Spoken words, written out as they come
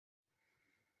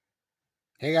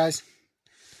Hey guys,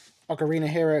 Ocarina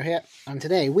Hero here, and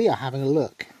today we are having a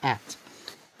look at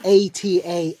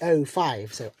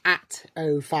ata05, so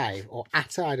ata05, or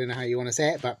ata, I don't know how you want to say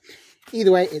it, but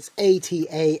either way, it's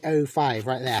ata05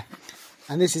 right there.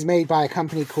 And this is made by a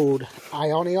company called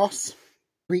Ionios,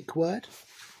 Greek word,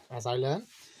 as I learned.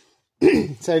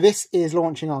 So this is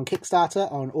launching on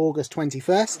Kickstarter on August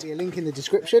 21st. There'll be a link in the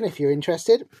description if you're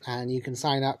interested, and you can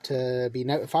sign up to be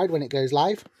notified when it goes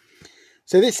live.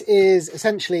 So this is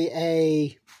essentially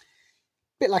a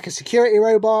bit like a security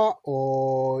robot,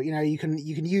 or you can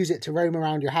use it to roam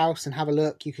around your house and have a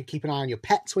look. You could keep an eye on your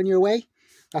pets when you're away.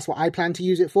 That's what I plan to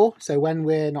use it for. So when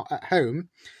we're not at home,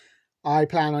 I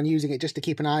plan on using it just to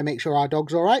keep an eye, make sure our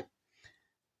dog's all right.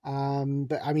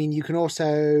 But I mean, you could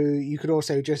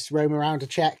also just roam around to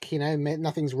check,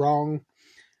 nothing's wrong.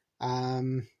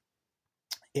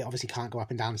 It obviously can't go up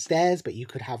and down stairs, but you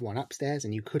could have one upstairs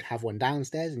and you could have one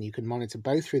downstairs, and you can monitor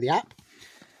both through the app.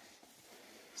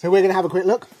 So we're going to have a quick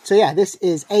look. So yeah, this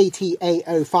is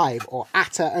ata05, or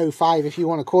ata05 if you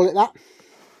want to call it that.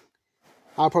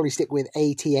 I'll probably stick with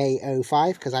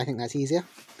ata05 because I think that's easier.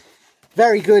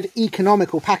 Very good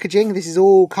economical packaging. This is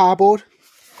all cardboard.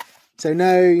 So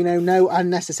no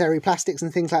unnecessary plastics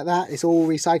and things like that. It's all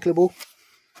recyclable,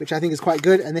 which I think is quite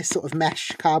good. And this sort of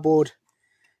mesh cardboard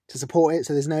to support it,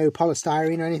 so there's no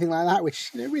polystyrene or anything like that, which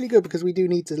really good because we do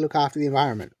need to look after the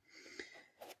environment.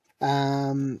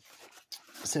 So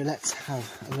let's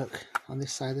have a look on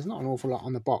this side. There's not an awful lot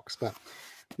on the box, but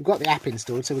we've got the app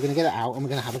installed, so we're going to get it out and we're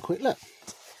going to have a quick look.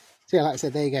 So yeah, like I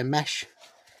said, there you go, mesh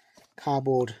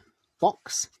cardboard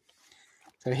box.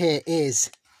 So here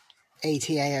is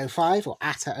ata05 or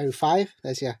ata05.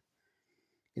 There's your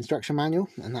instruction manual,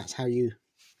 and that's how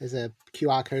there's a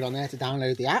QR code on there to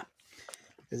download the app.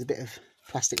 There's a bit of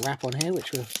plastic wrap on here,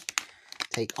 which we'll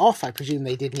take off. I presume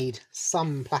they did need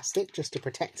some plastic just to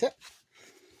protect it.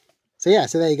 So yeah,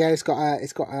 so there you go. It's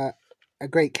got a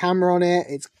great camera on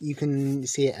it. You can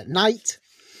see it at night.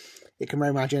 It can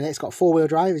roam around in it. It's got four-wheel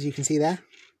drive, as you can see there.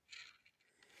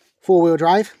 Four-wheel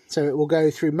drive, so it will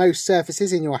go through most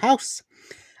surfaces in your house,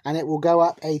 and it will go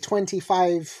up a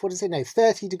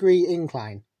 30-degree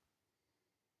incline.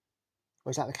 Or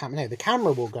is that the camera? No, the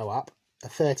camera will go up a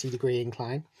 30-degree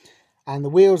incline, and the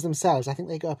wheels themselves, I think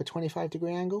they go up a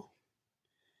 25-degree angle,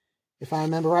 if I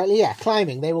remember rightly. Yeah,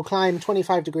 climbing, they will climb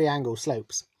 25-degree angle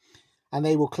slopes, and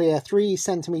they will clear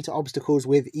 3-centimeter obstacles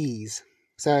with ease.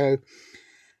 So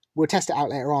we'll test it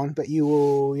out later on, but you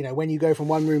will, when you go from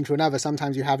one room to another,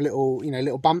 sometimes you have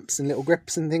little bumps and little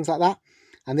grips and things like that,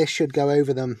 and this should go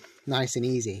over them nice and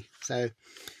easy. So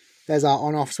there's our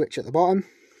on-off switch at the bottom.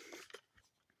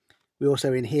 We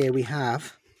also, in here, we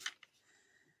have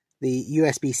the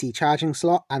USB-C charging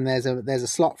slot, and there's a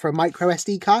slot for a micro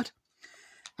SD card.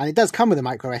 And it does come with a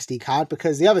micro SD card,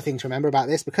 because the other thing to remember about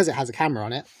this, because it has a camera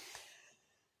on it,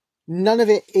 none of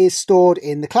it is stored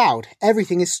in the cloud.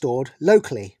 Everything is stored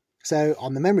locally, so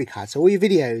on the memory card. So all your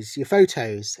videos, your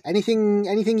photos,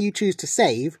 anything you choose to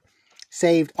save,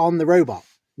 saved on the robot.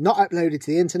 Not uploaded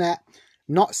to the internet,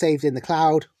 not saved in the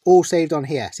cloud, all saved on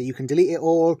here. So you can delete it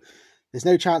all. There's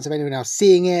no chance of anyone else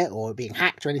seeing it or being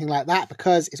hacked or anything like that,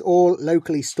 because it's all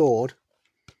locally stored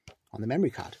on the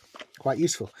memory card. Quite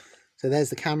useful. So there's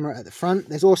the camera at the front.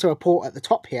 There's also a port at the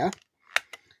top here.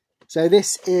 So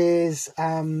this is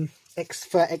for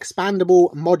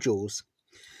expandable modules.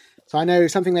 So I know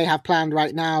something they have planned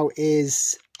right now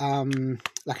is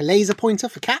like a laser pointer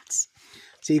for cats.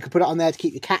 So you can put it on there to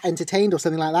keep your cat entertained or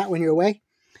something like that when you're away.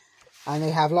 And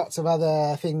they have lots of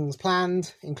other things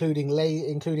planned, including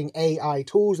AI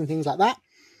tools and things like that.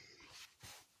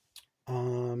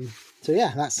 So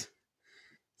yeah, it's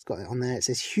got it on there. It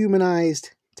says humanized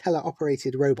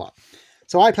teleoperated robot.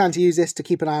 So I plan to use this to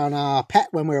keep an eye on our pet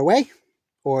when we're away,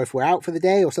 or if we're out for the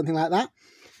day or something like that.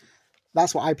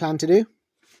 That's what I plan to do.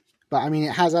 But I mean,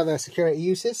 it has other security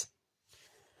uses.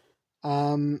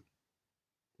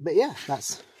 But yeah,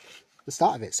 that's the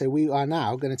start of it. So we are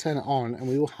now going to turn it on and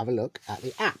we will have a look at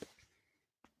the app.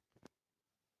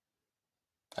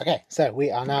 Okay, so we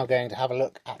are now going to have a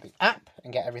look at the app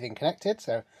and get everything connected.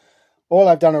 So all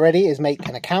I've done already is make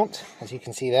an account, as you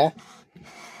can see there.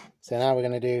 So now we're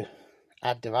going to do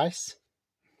add device,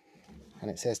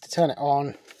 and it says to turn it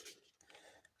on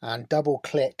and double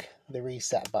click the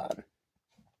reset button.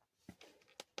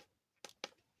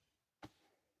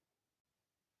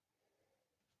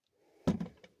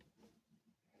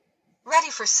 Ready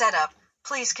for setup.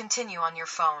 Please continue on your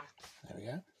phone. There we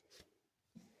go.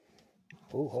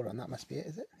 Oh, hold on, that must be it,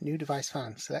 is it? New device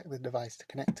found. Select the device to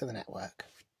connect to the network.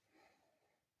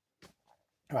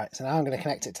 Right, so now I'm going to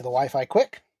connect it to the Wi-Fi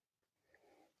quick.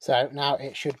 So now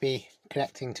it should be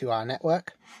connecting to our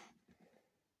network.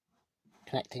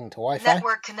 Connecting to Wi-Fi.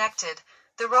 Network connected.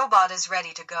 The robot is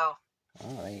ready to go.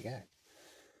 Oh, there you go.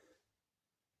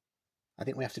 I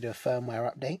think we have to do a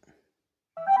firmware update.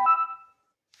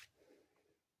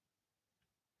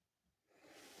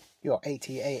 Your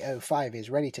ata05 is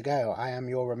ready to go. I am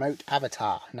your remote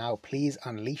avatar. Now please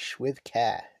unleash with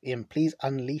care. Ian, please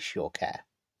unleash your care.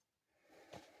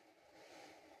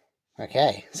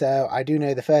 Okay, so I do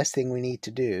know the first thing we need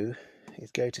to do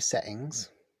is go to settings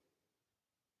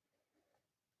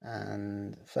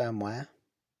and firmware.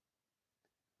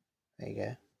 There you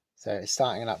go. So it's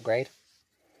starting an upgrade.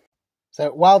 So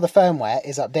while the firmware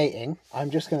is updating,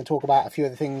 I'm just going to talk about a few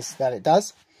of the things that it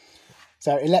does.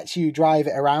 So it lets you drive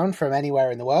it around from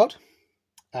anywhere in the world.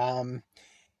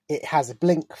 It has a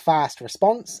blink fast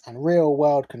response and real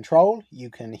world control. You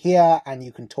can hear and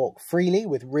you can talk freely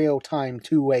with real-time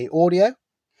two-way audio.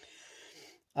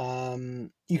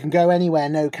 You can go anywhere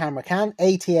no camera can.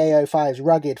 ata05's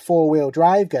rugged four-wheel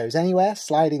drive goes anywhere,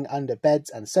 sliding under beds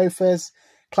and sofas,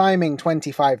 climbing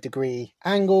 25-degree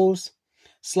angles,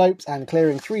 slopes and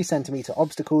clearing 3-centimeter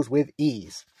obstacles with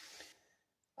ease.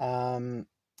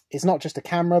 It's not just a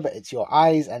camera, but it's your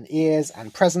eyes and ears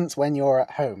and presence when you're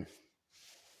at home.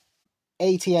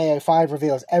 ata05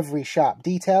 reveals every sharp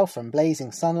detail from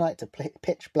blazing sunlight to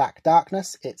pitch black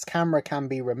darkness. Its camera can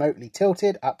be remotely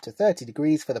tilted up to 30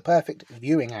 degrees for the perfect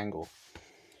viewing angle.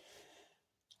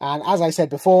 And as I said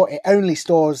before, it only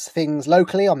stores things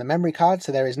locally on the memory card,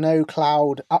 so there is no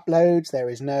cloud uploads, there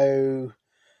is no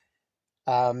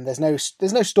there's no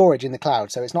storage in the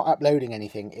cloud, so it's not uploading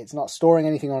anything, it's not storing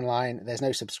anything online, there's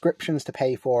no subscriptions to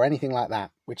pay for or anything like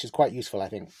that, which is quite useful, I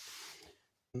think.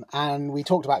 And we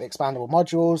talked about the expandable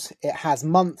modules. It has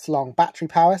month-long battery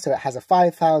power, so it has a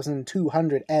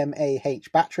 5200 mAh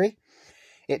battery.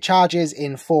 It charges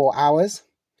in 4 hours,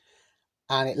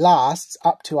 and it lasts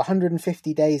up to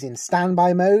 150 days in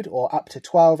standby mode, or up to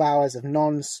 12 hours of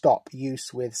non-stop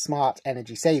use with smart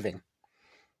energy saving.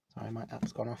 Sorry, my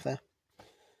app's gone off there.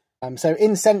 So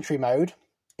in sentry mode,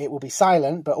 it will be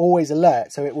silent but always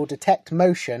alert, so it will detect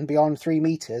motion beyond 3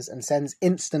 meters and sends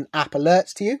instant app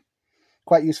alerts to you.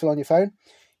 Quite useful on your phone.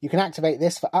 You can activate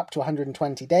this for up to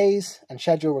 120 days and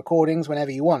schedule recordings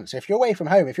whenever you want. So if you're away from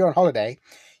home, if you're on holiday,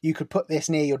 you could put this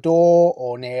near your door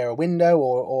or near a window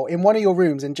or in one of your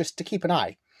rooms, and just to keep an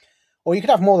eye. Or you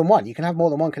could have more than one. You can have more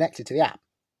than one connected to the app.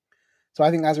 So I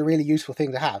think that's a really useful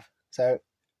thing to have. So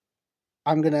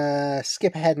I'm going to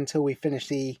skip ahead until we finish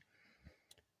the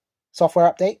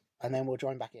software update, and then we'll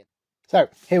join back in. So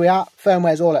here we are,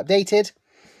 firmware's all updated.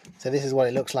 So this is what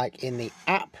it looks like in the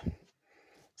app.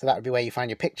 So that would be where you find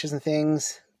your pictures and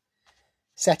things.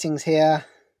 Settings here,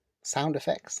 sound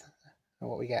effects, and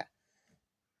what we get.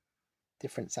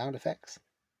 Different sound effects.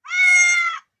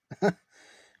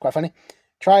 Quite funny.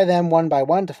 Try them one by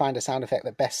one to find a sound effect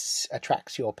that best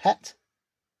attracts your pet.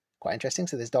 Quite interesting.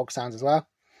 So there's dog sounds as well.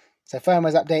 So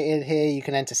firmware's updated here. You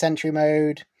can enter sentry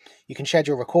mode. You can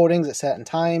schedule recordings at certain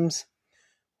times.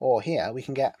 Or here we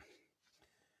can get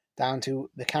down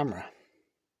to the camera.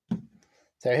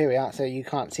 So here we are. So you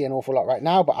can't see an awful lot right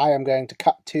now, but I am going to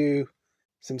cut to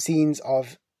some scenes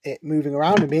of it moving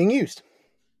around and being used.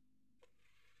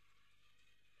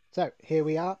 So here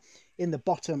we are. In the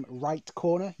bottom right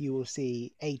corner, you will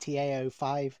see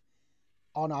ata05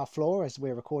 on our floor as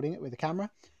we're recording it with the camera.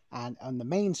 And on the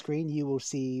main screen, you will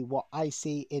see what I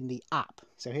see in the app.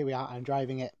 So here we are. I'm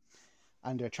driving it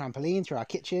under a trampoline through our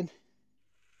kitchen.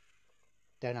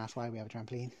 Don't ask why we have a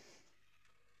trampoline.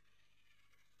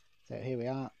 So here we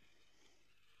are.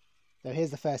 So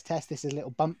here's the first test. This is a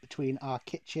little bump between our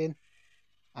kitchen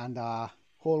and our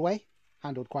hallway.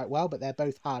 Handled quite well, but they're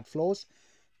both hard floors.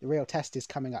 The real test is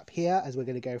coming up here, as we're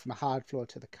going to go from a hard floor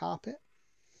to the carpet.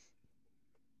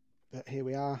 But here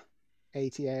we are.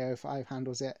 ata05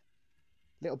 handles it.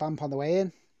 Little bump on the way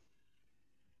in.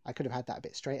 I could have had that a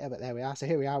bit straighter, but there we are. So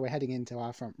here we are. We're heading into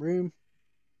our front room.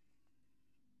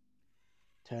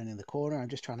 Turning the corner. I'm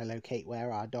just trying to locate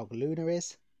where our dog Luna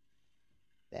is.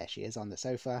 There she is on the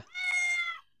sofa.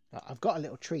 I've got a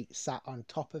little treat sat on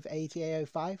top of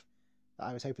ata05 that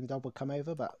I was hoping the dog would come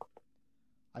over, but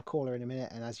I call her in a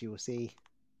minute, and as you will see,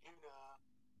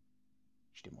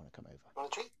 she didn't want to come over.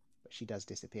 Want a treat? But she does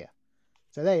disappear.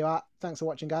 So there you are. Thanks for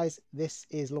watching, guys. This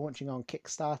is launching on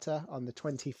Kickstarter on the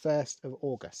 21st of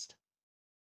August.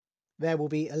 There will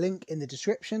be a link in the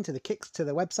description to the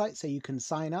website, so you can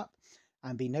sign up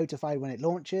and be notified when it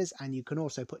launches, and you can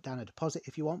also put down a deposit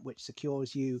if you want, which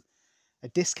secures you a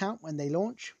discount when they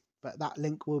launch, but that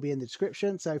link will be in the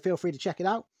description, so feel free to check it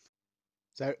out.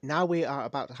 So now we are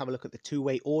about to have a look at the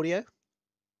two-way audio.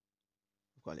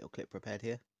 I've got a little clip prepared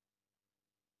here.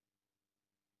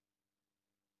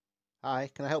 Hi,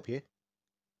 can I help you?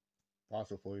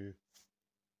 Parcel for you.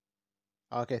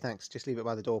 Okay, thanks. Just leave it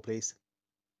by the door, please.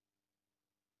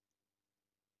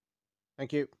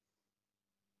 Thank you.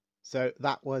 So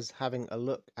that was having a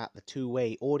look at the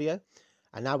two-way audio.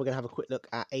 And now we're going to have a quick look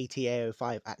at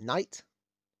ata05 at night.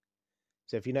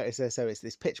 So if you notice there, so it's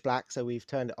this pitch black, so we've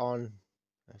turned it on.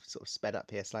 I've sort of sped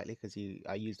up here slightly because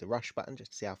I used the rush button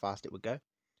just to see how fast it would go.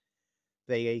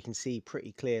 There you go, you can see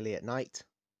pretty clearly at night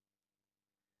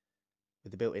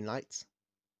with the built-in lights.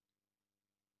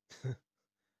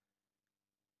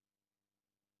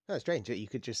 Oh, strange. You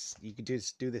could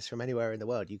just do this from anywhere in the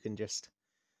world. You can just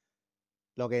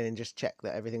log in and just check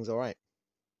that everything's all right.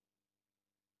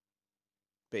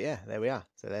 But yeah, there we are.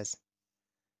 So there's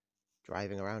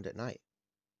driving around at night.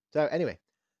 So anyway,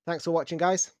 thanks for watching,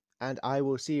 guys, and I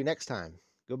will see you next time.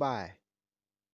 Goodbye.